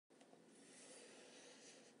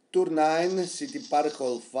Tour 9, City Park,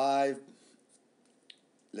 hole 5.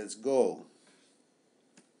 Let's go.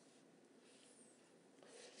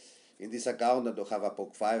 In this account I don't have a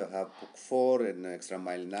poke 5, I have poke 4 and extra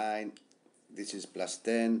mile 9. This is plus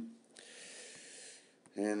 10.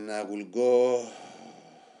 And I will go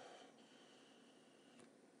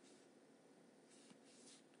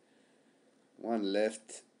one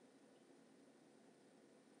left,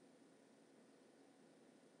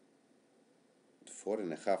 four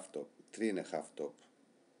and a half top, 3.5 top,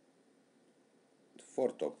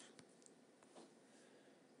 4 top,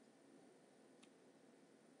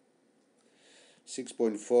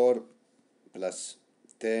 $6.4 plus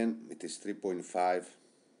 10, it is 3.5.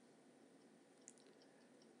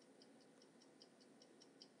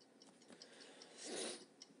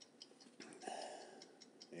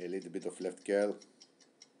 A little bit of left curl.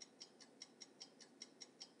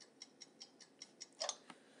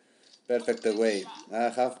 Perfect away. I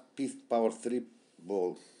have power 3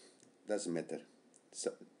 ball. Doesn't matter.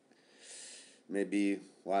 So maybe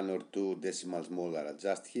 1 or 2 decimals more are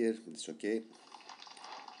adjust here. It's okay.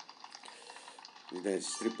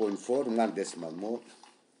 It's 3.4, 1 decimal more.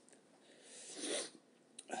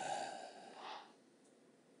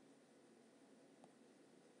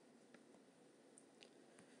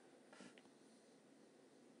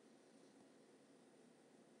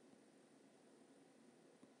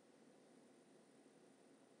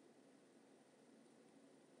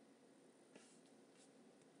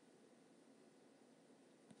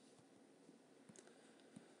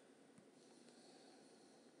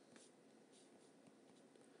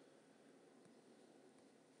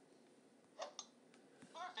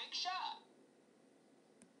 Shot.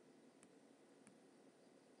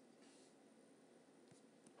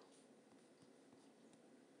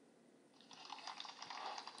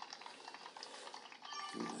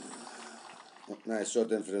 Nice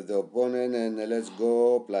shot in front of the opponent, and let's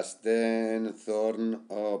go plus 10, thorn,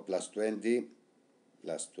 oh, plus 20,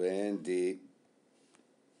 plus 20,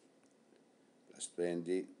 plus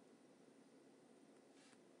 20.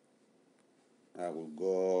 I will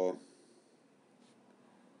go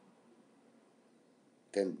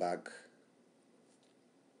 10 back,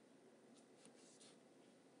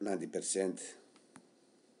 90%,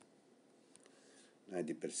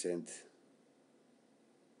 90%.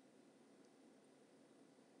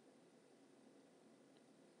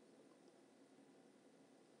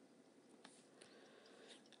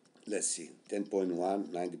 Let's see,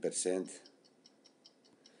 10.1, 90%,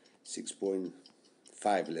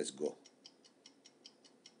 6.5, let's go.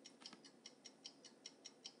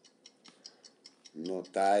 No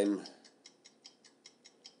time.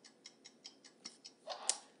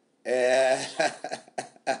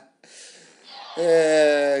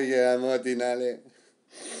 Yeah, Martinale.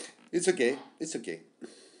 It's okay, it's okay.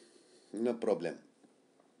 No problem.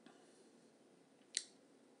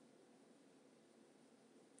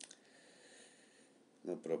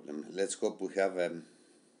 No problem. Let's hope we have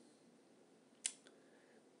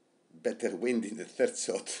better wind in the third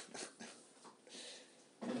shot.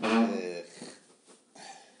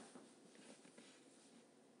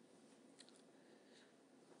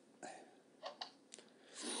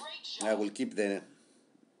 I will keep the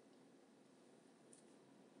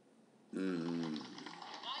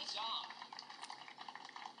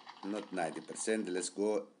not 90%, let's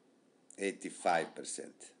go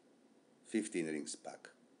 85%, 15 rings back.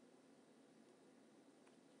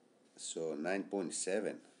 So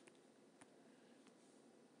 9.7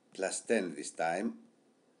 plus 10 this time,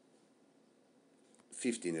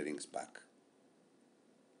 15 rings back.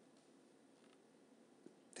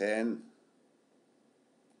 10,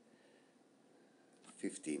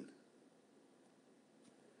 15.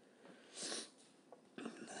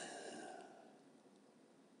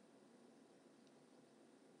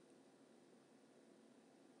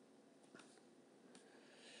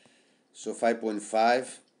 So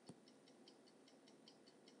 5.5,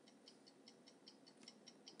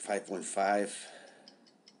 5.5.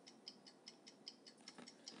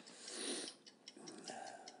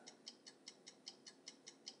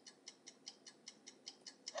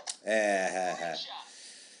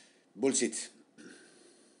 Bullshit.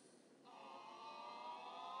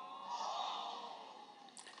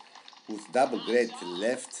 With double great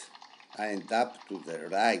left, I end up to the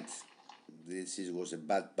right. This was a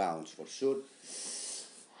bad bounce for sure.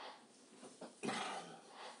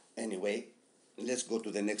 Anyway, let's go to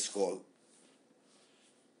the next hole.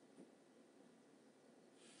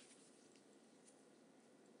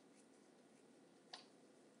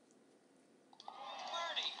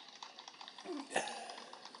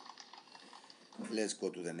 Let's go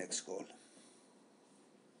to the next hole.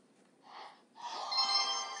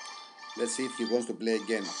 Let's see if he wants to play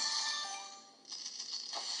again.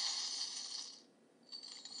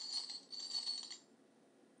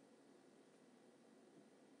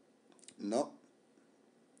 No.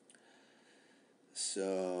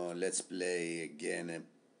 So let's play again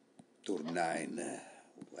turn 9.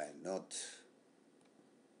 Why not?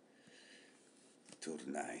 Turn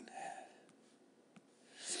 9.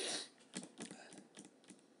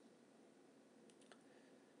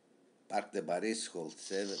 Park the Baris, hold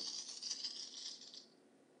 7.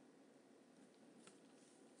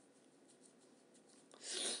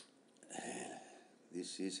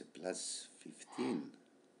 This is a plus 15.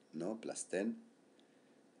 No, plus 10.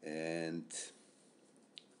 And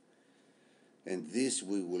this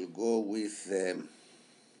we will go with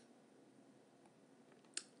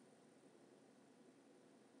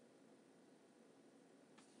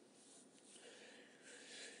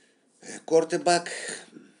quarterback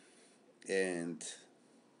and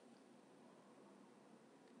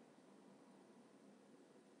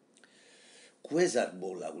Quasar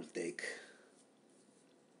ball I will take.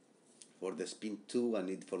 For the spin 2, I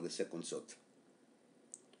need for the second shot.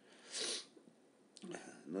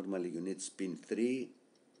 Normally you need spin 3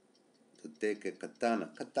 to take a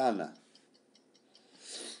katana. Katana.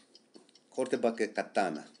 Quarterback a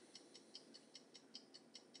katana.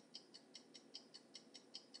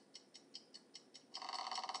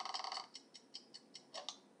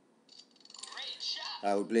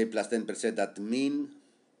 I will play plus 10% at mean.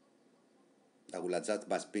 I will adjust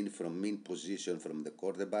my spin from mean position from the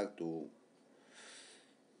quarterback to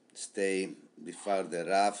stay before the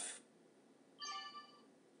rough.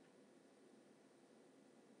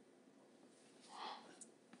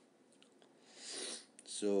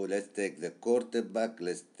 So let's take the quarterback,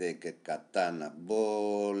 let's take a katana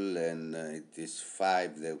ball, and it is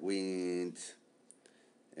 5 the wind,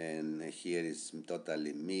 and here is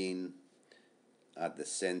totally mean. At the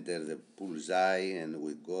center the bullseye, and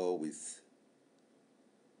we go with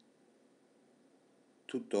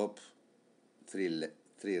 2 top, 3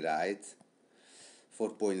 right.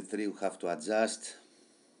 4.3 we have to adjust.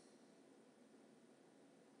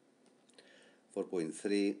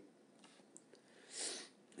 4.3,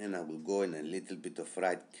 and I will go in a little bit of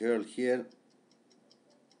right curl here.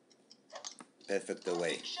 Perfect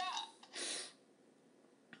away.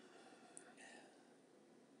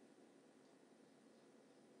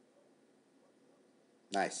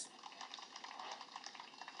 Nice.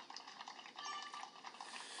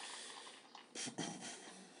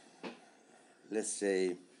 Let's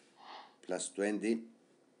say plus 20.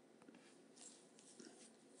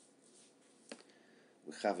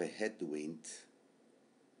 We have a headwind,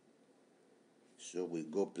 so we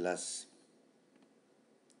go plus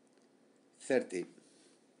 30.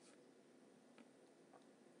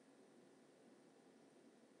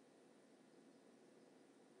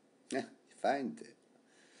 Find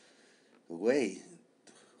a way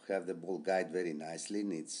to have the ball guide very nicely.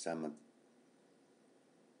 Needs some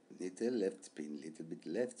little left spin, little bit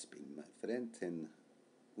left spin, my friend, and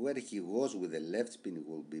where he was with the left spin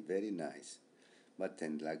will be very nice. But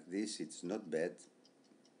then like this, it's not bad.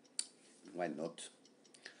 Why not?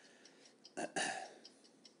 Great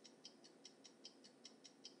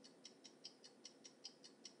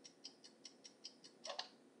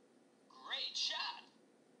shot.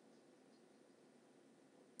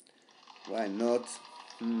 Why not?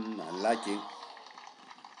 Unlucky.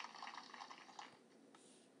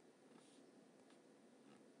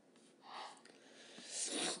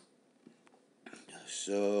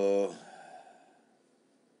 So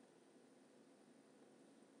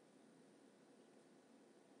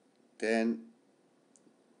 10,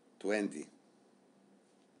 20.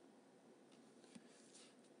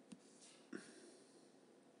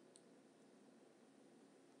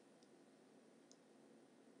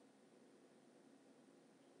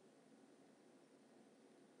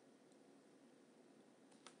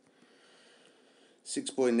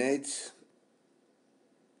 $6.8,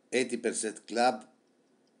 80% club,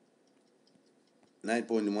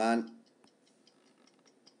 9.1.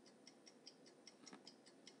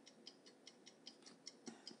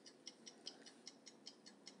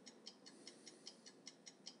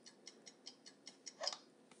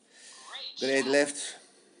 Great left.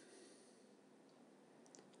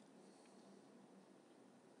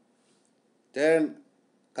 Turn.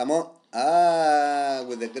 Come on.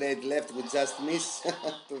 With the great left, we just miss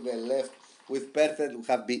to the left. With perfect, we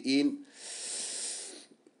have been in.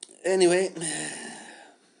 Anyway,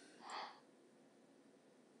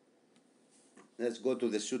 let's go to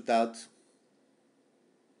the shootout.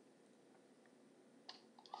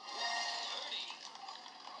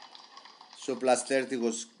 So plus 30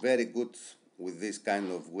 was very good with this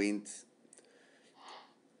kind of wind.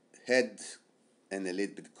 Head and a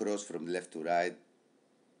little bit cross from left to right.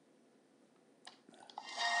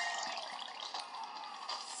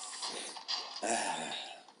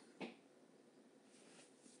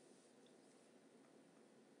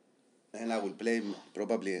 And I will play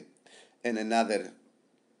probably in another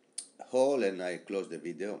hole and I close the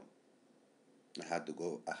video. I have to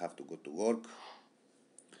go to work.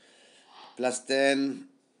 Plus 10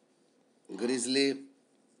 Grizzly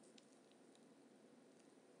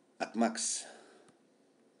at max.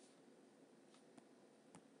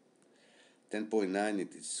 10.9,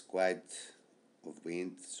 it is quite of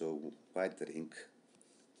wind, so quite ring.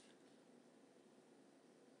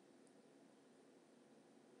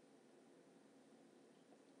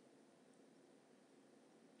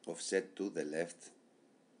 Offset to the left.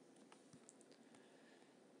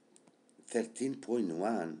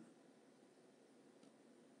 13.1.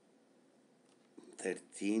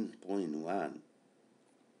 13.1.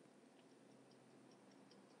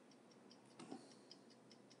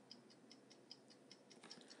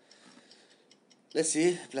 Let's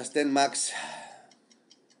see, plus 10 max.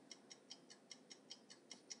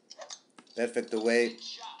 Perfect away.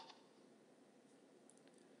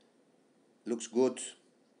 Looks good.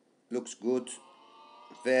 Looks good.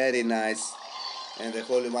 Very nice. And the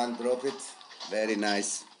holy one drop it. Very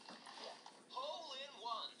nice.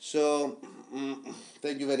 So,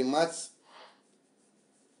 thank you very much.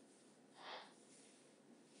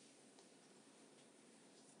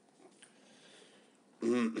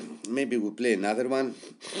 Maybe we'll play another one.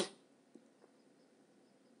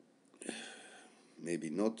 Maybe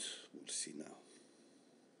not. We'll see now.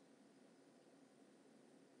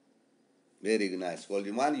 Very nice.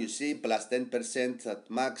 Volume 1, you see, plus 10% at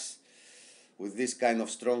max with this kind of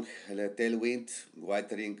strong tailwind.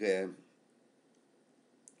 White ring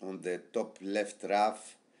on the top left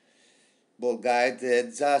rough. Ball guide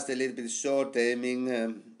just a little bit short, aiming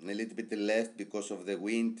a little bit left because of the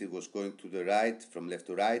wind. It was going to the right, from left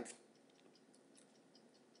to right.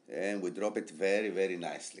 And we drop it very, very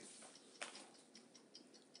nicely.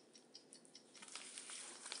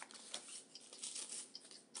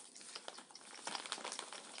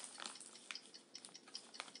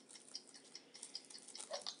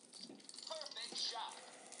 Perfect shot.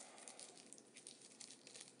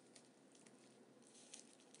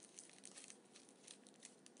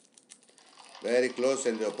 Very close,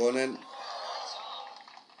 and the opponent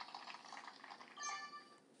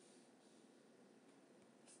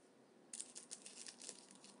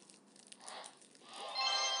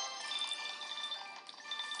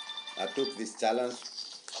I took this challenge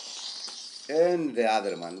and the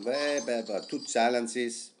other one. Two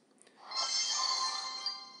challenges.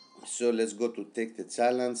 So let's go to take the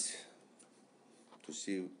challenge to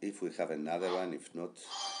see if we have another one. If not,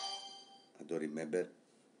 I don't remember.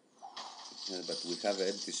 But we have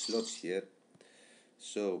empty slots here.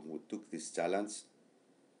 So we took this challenge.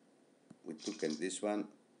 We took in this one.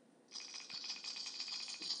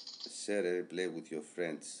 Share a replay with your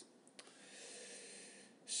friends.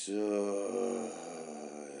 So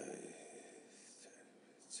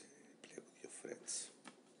play with your friends.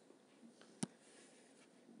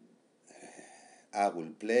 I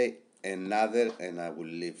will play another and I will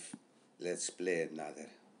leave. Let's play another.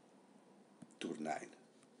 Tour 9.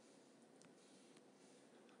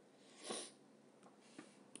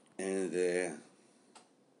 And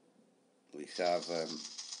we have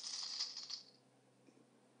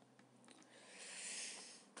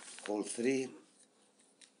hole 3,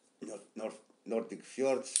 Nordic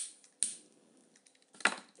Fjords,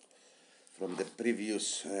 from the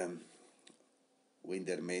previous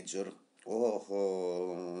winter major.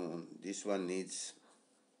 This one needs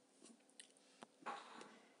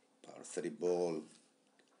power 3 ball,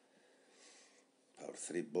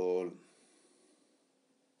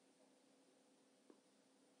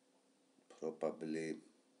 probably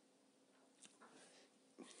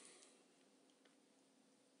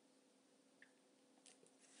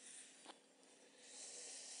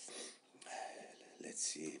let's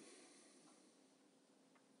see,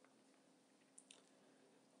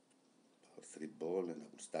 power 3 ball, and I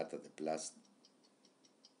will start at the plus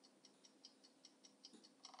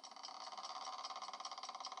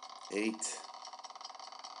 8,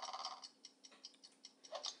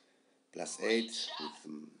 plus 8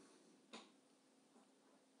 with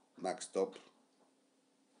max top,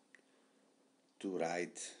 2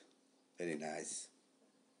 right, very nice.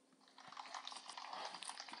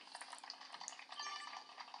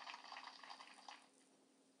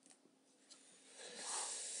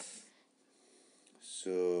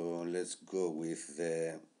 So let's go with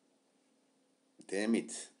the damn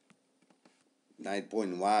it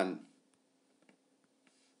 9.1.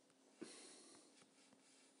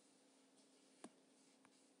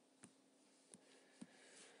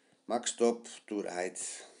 Max stop to right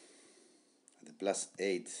at the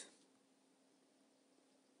 +8.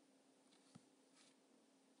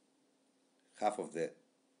 Half of the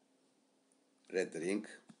red ring,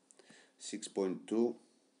 6.2.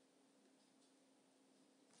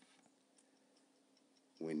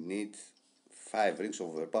 We need 5 rings of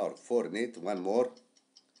overpower. 4 need, one more.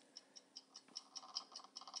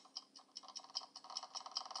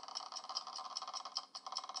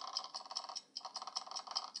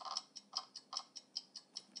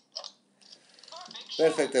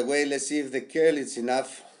 Perfect away. Let's see if the curl is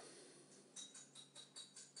enough.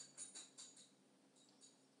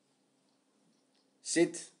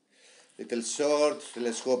 Sit. Little short.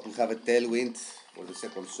 Let's hope we have a tailwind for the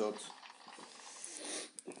second shot.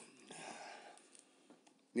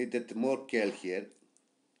 Needed more curl here.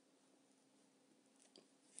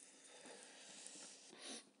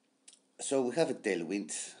 So we have a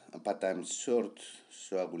tailwind, but I'm short,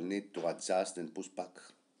 so I will need to adjust and push back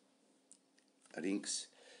rings.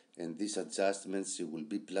 And these adjustments it will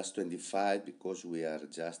be +25 because we are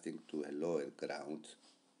adjusting to a lower ground.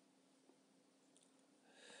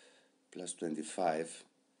 +25.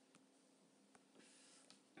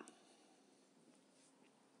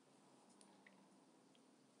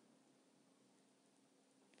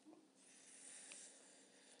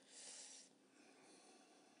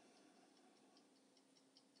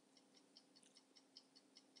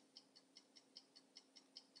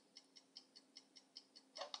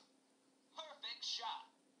 Perfect shot.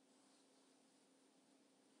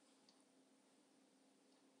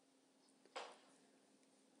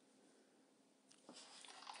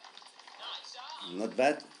 Nice eye. Not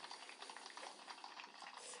bad.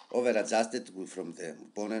 Over adjusted from the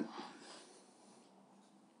opponent.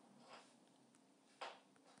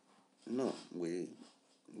 No, we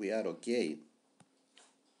are okay.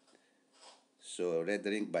 So red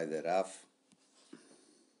ring by the rough.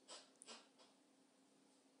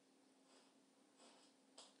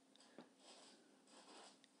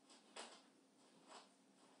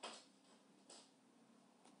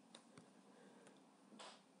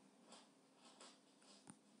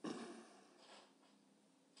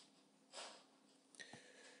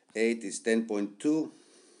 Eight is 10.2.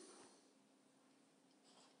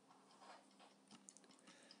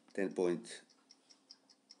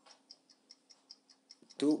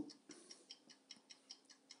 10.2.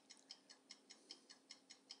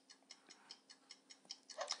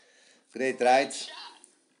 Great right.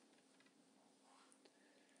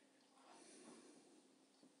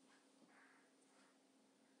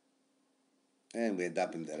 And we end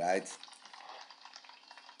up in the right.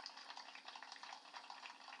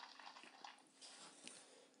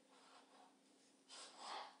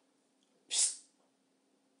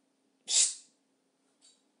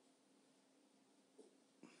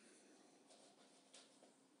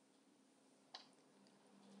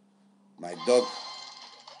 My dog.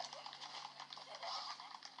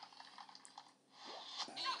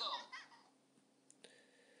 Eagle.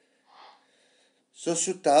 So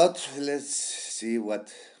shootout. Let's see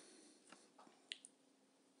what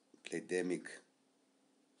Playdemic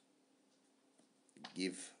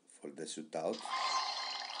give for the shootout.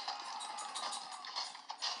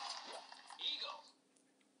 Eagle.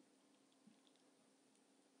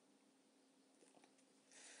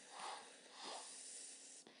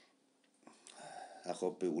 I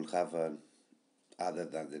hope we will have other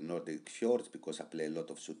than the Nordic Fjords because I play a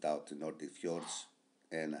lot of shootout in Nordic Fjords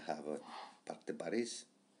and I have Parc de Paris.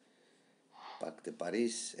 Parc de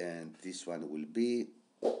Paris, and this one will be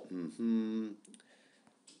 +10,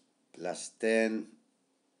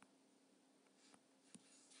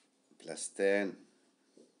 +10,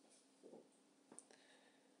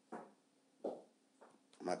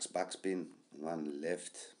 max backspin, one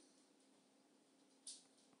left.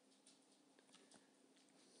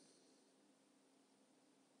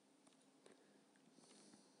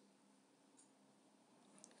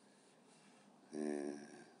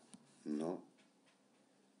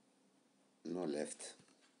 No left.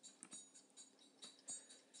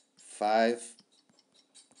 5,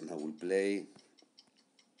 and I will play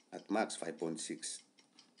at max 5.6.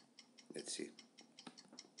 Let's see.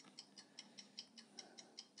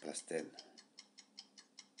 +10.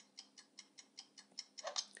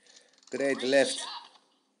 Great left.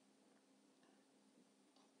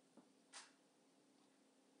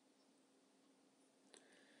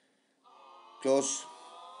 Close.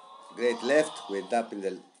 Great left, went up in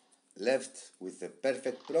the left with a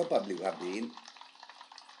perfect, probably would have been.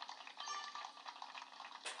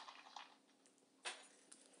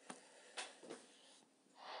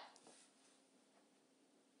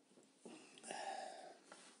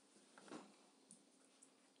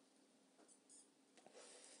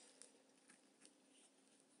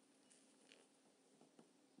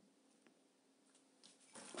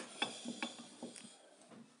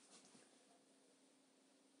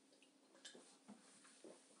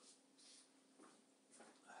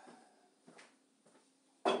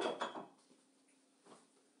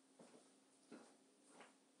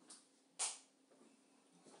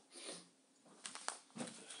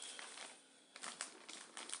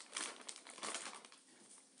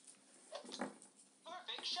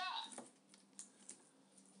 Perfect shot.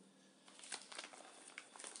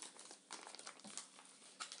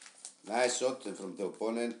 Nice shot from the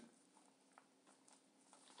opponent.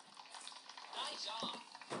 Nice on.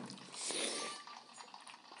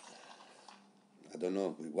 I don't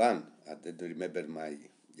know, we won. I didn't remember my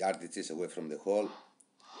yardages away from the hole.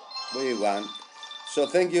 We won. So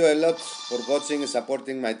thank you a lot for watching and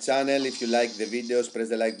supporting my channel. If you like the videos, press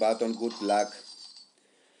the like button. Good luck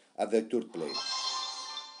at the tour play.